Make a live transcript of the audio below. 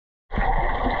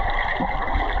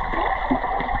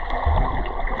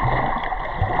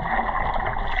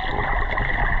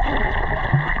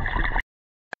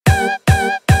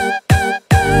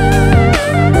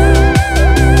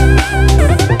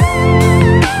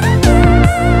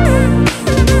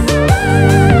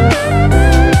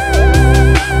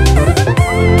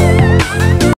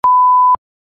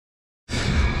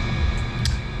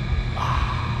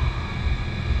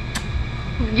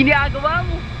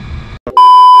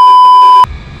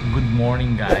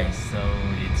morning guys. So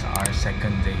it's our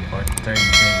second day or third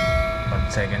day,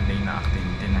 but second day na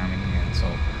activity namin ngayon. So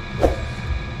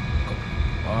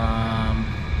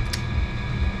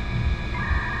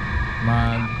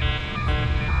mag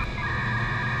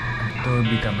tour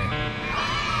B kami.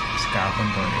 Kahapon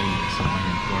tour A, so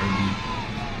ngayon tour B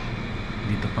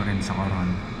dito pa rin sa Coron.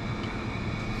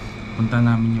 Punta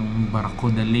namin yung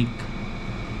Barracuda Lake,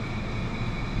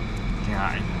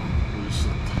 kaya ito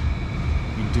pulsot,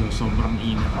 medyo sobrang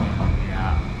init ngayon,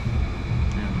 kaya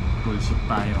ayun, pulsot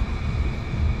tayo.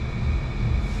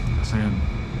 So yun,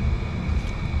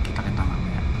 kita-kita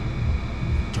mamaya.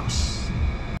 Diyos.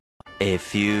 A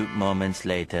few moments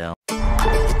later.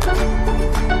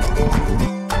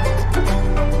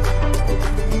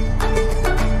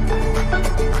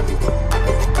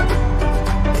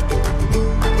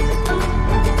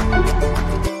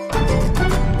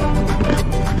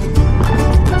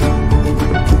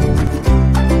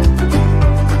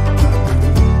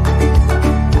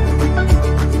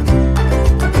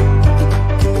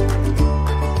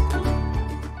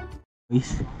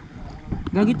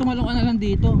 Gagi, tumalong ka na lang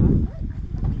dito.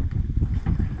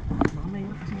 Baka may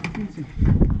kasi kasi.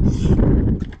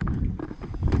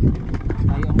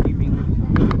 Tayo ang keeping.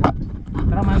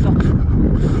 Tara, masok.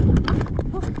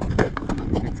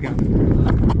 Let's go.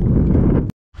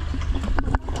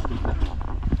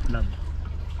 Love.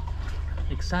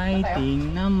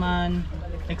 Exciting naman.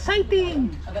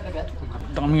 Exciting!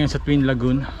 Ito kami ngayon sa Twin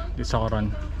Lagoon dito sa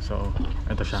Coron. So,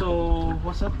 ito siya. So,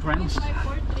 what's up friends?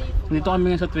 Dito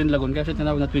kami ngayon sa Twin Lagoon. Kaya siya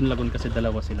tinawag na Twin Lagoon kasi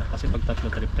dalawa sila. Kasi pag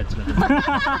tatlo, trip pets na.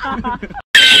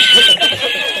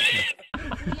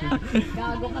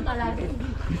 Gago ka talaga.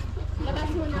 Labas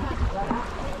mo na.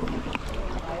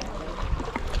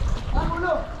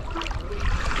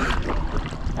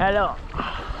 Hello.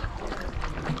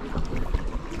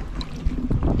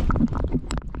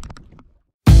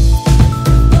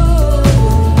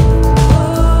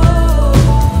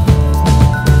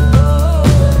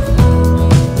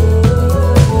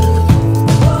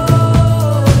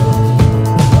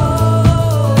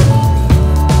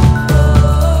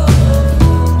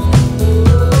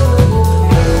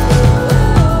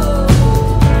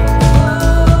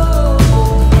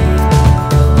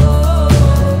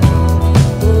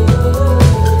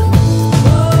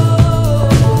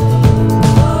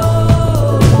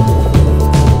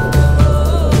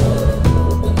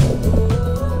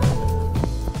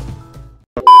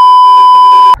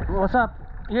 What's up?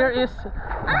 Here is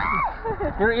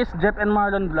Jeff and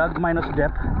Marlon vlog minus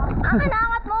Jeff. Ang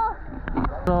angat mo.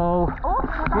 So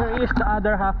here is the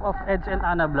other half of Ed's and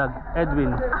Anna vlog.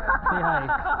 Edwin, say hi.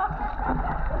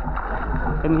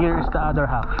 And here is the other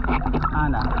half,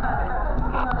 Anna.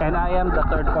 And I am the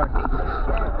third party.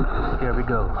 Here we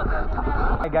go.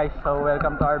 Hi guys, so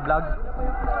welcome to our vlog.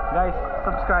 Guys,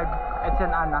 subscribe, Ed's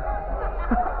and Anna.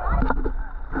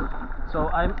 So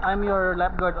I'm your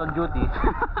lifeguard on duty.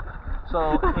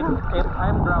 So if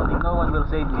I'm drowning, no one will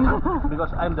save me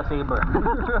because I'm the saver.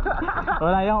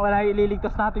 wala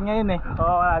ililigtas natin ngayon eh.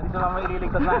 Oo, wala dito naman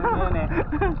ililigtas natin ngayon eh.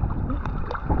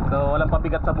 So walang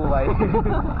pabigat sa buhay.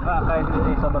 Kahit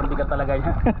hindi, sobrang bigat talaga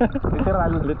yan.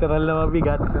 Literal na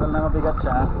mabigat. Literal na mabigat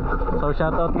siya. So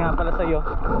shoutout nga pala sa iyo.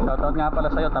 Shoutout nga pala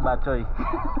sa iyo, Tabachoy.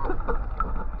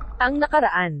 Ang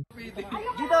nakaraan.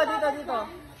 Dito.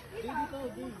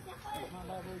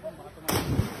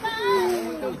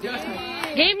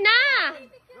 Game na!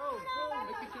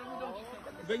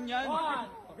 Ganyan.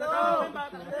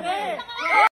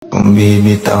 Kung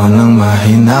bibitaw ng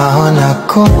mahinahon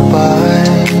ako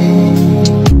pa'y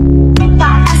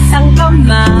taas ang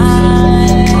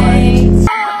kamay.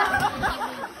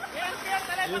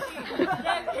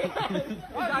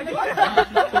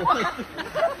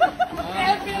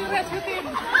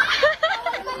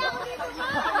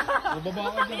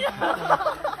 Baba ka dyan.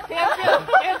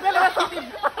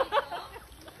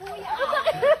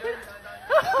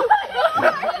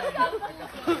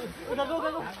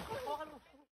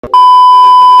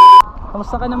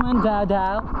 Kamusta ka naman,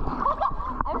 Dada?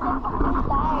 I'm so fucking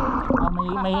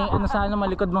tired. May ano sa ano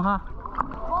malikod mo ha?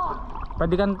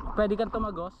 Pwede kang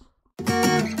tumagos.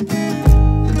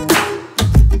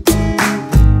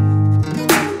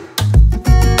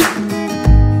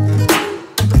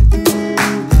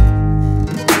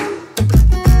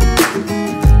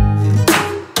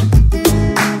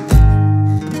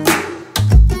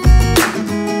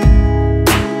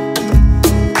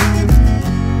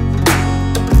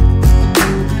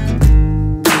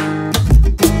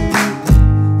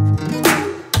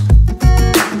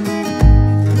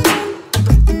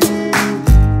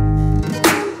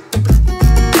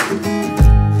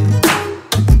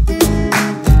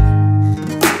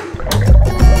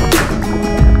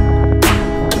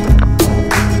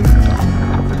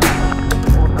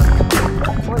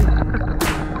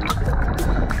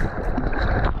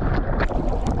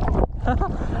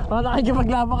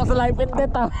 Nakikipaglaban ka sa life and death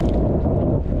ha.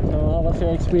 So how was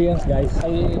your experience guys?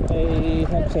 I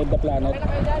help save the planet.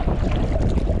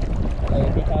 I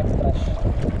can't trash.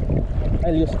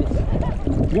 I'll use this.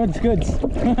 Goods.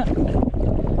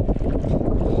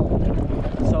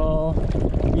 So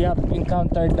we have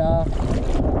encountered the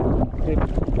Reef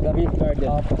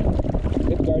Garden.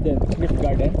 Reef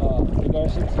Garden.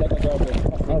 Because it's like a garden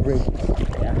of reef.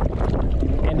 Yeah.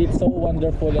 And it's so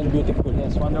wonderful and beautiful.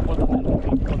 Yes, wonderful to have.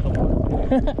 Beautiful to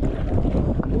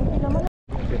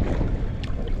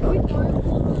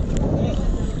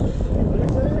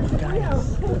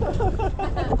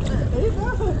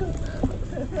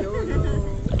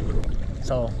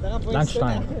So,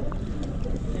 lunchtime.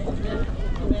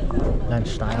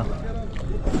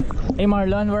 Hey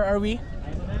Marlon, where are we?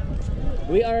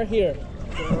 We are here.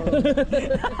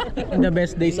 In the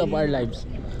best days of our lives.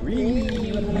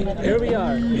 Here we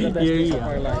are. In the best days of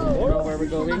our lives. You know where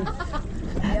we're going?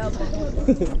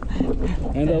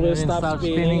 And then we'll stop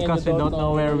spinning because we don't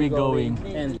know where we're going.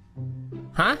 And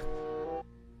huh?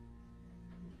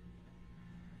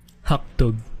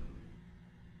 Hotdog.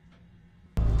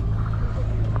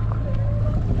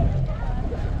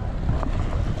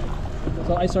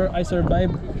 So I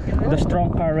survived the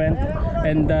strong current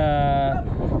and the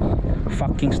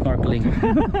fucking snorkeling.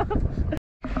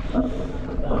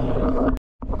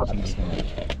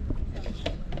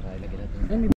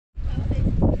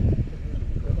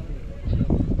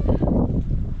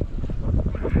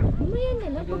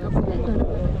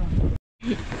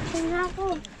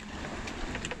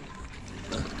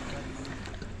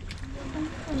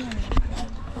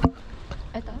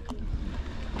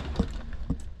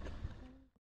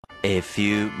 A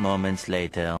few moments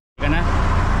later. So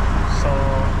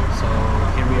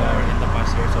here we are in the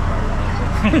past years of our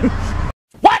lives.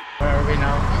 What? Where are we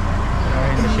now?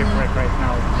 We're in the shipwreck right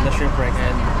now. The shipwreck,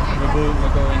 and we're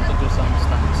going to do some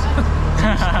stunts.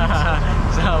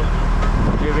 So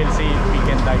we will see if we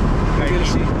can dive. We will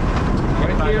see.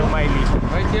 Right here, right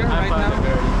here, right now.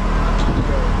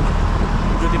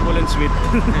 Beautiful and sweet.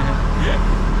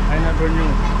 I never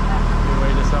knew you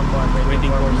were the someone waiting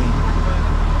for me.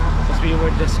 Because we were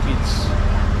just kids.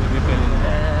 We fell in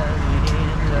love.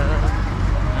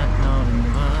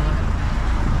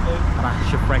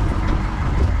 Shipwreck.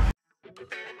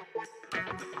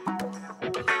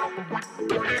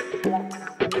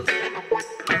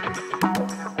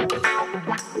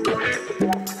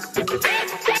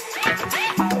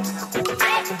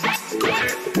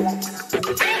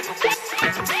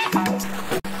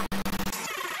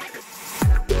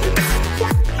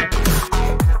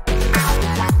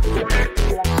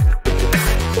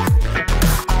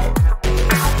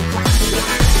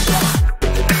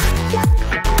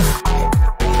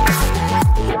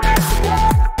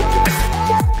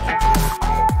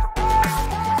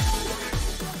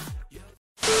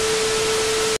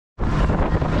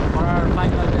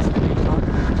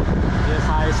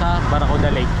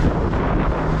 Barracuda Lake.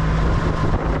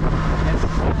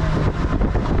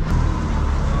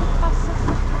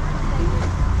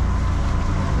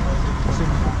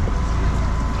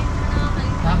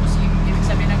 Tapos yung ibig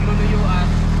sabihin ng luluyuan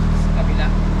sa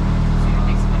kabila. So yung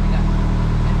next sa kabila.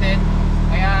 And then,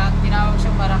 kaya tinawag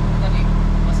siyang Barracuda Lake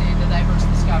kasi the divers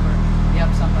discover they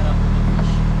have some barracuda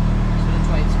fish. So that's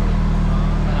why it's called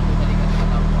Barracuda Lake at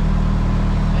tinatawag.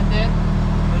 And then,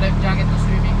 yung life jacket to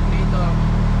swimming pool dito.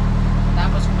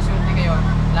 Tapos kung maswerte kayo,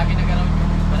 lagi nagkaroon yung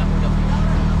barracuda fish.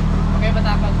 Okay ba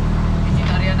dapat?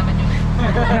 Vegetarian naman yun.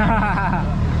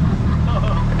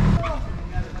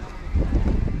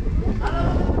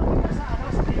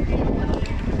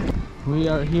 We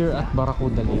are here at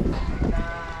Barracuda Lake.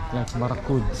 Like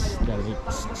Barracuds, the lake.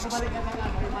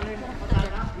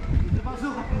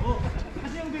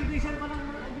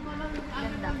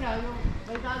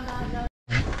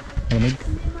 Lamig?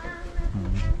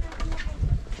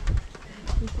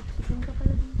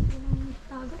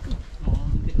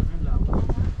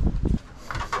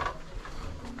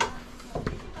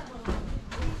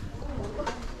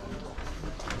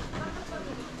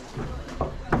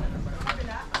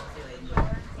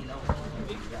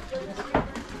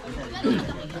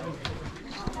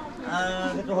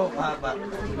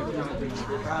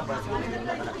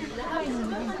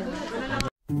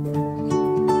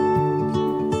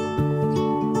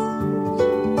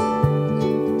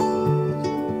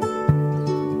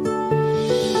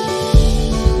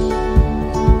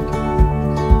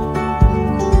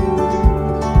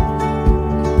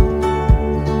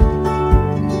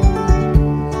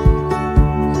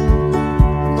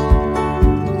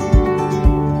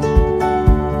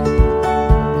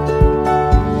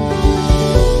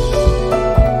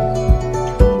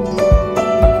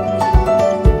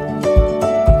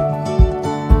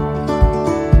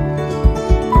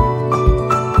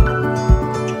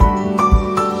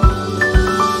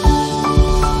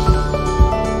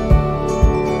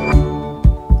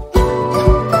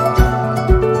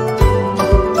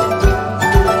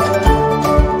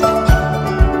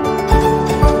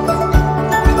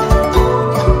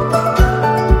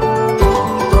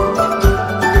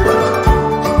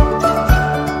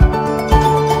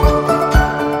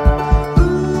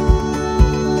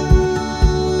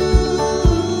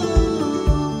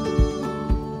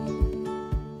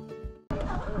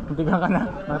 Natigan ka na.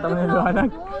 Nakita mo na yung liwanag.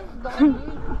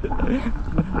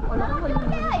 Wala ko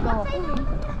malilinig ako.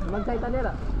 Mag-site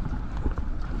nila.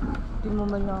 Hindi mo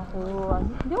man ako, ano?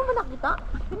 Hindi mo ba nakita?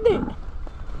 Hindi.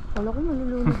 Wala ko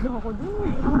malulunod na ako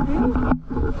doon. Grabe.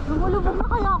 Lumalubog na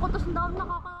kaya ako, tapos ang dami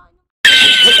nakakaano.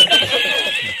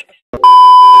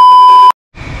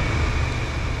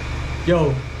 Yo!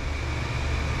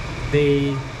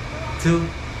 Day 2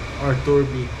 or tour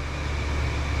B.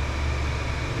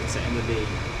 It's the end of the day.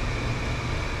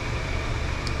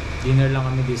 Dinner lang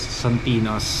kami dito sa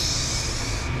Santino's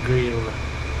Grill.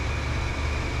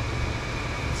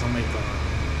 So my God.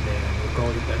 Then we'll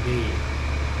call it a day.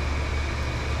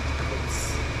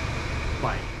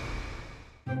 Bye.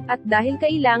 At dahil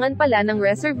kailangan pala ng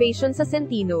reservation sa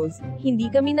Santino's, hindi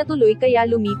kami natuloy kaya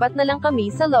lumipat na lang kami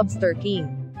sa Lobster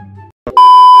King.